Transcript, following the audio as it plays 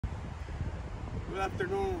Good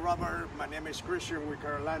afternoon, Robert. My name is Christian with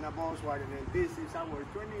Carolina Volkswagen, and this is our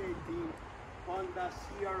 2018 Honda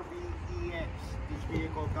CRV EX. This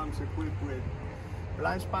vehicle comes equipped with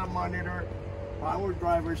blind spot monitor, power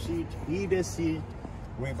driver seat, heated seat,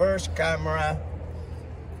 reverse camera,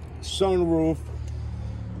 sunroof,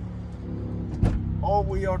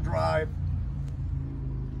 all-wheel drive,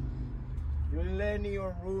 plenty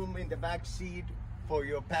of room in the back seat for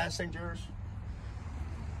your passengers,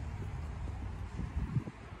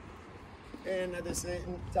 and at the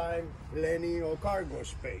same time plenty of cargo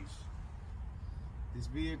space. This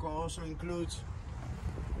vehicle also includes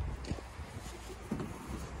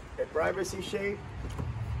a privacy shade,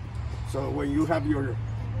 so when you have your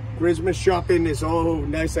Christmas shopping, it's all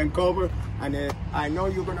nice and covered. And I know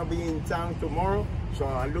you're gonna be in town tomorrow, so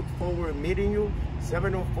I look forward to meeting you.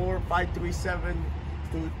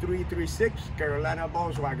 704-537-2336, Carolina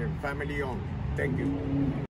Volkswagen, family owned. Thank you.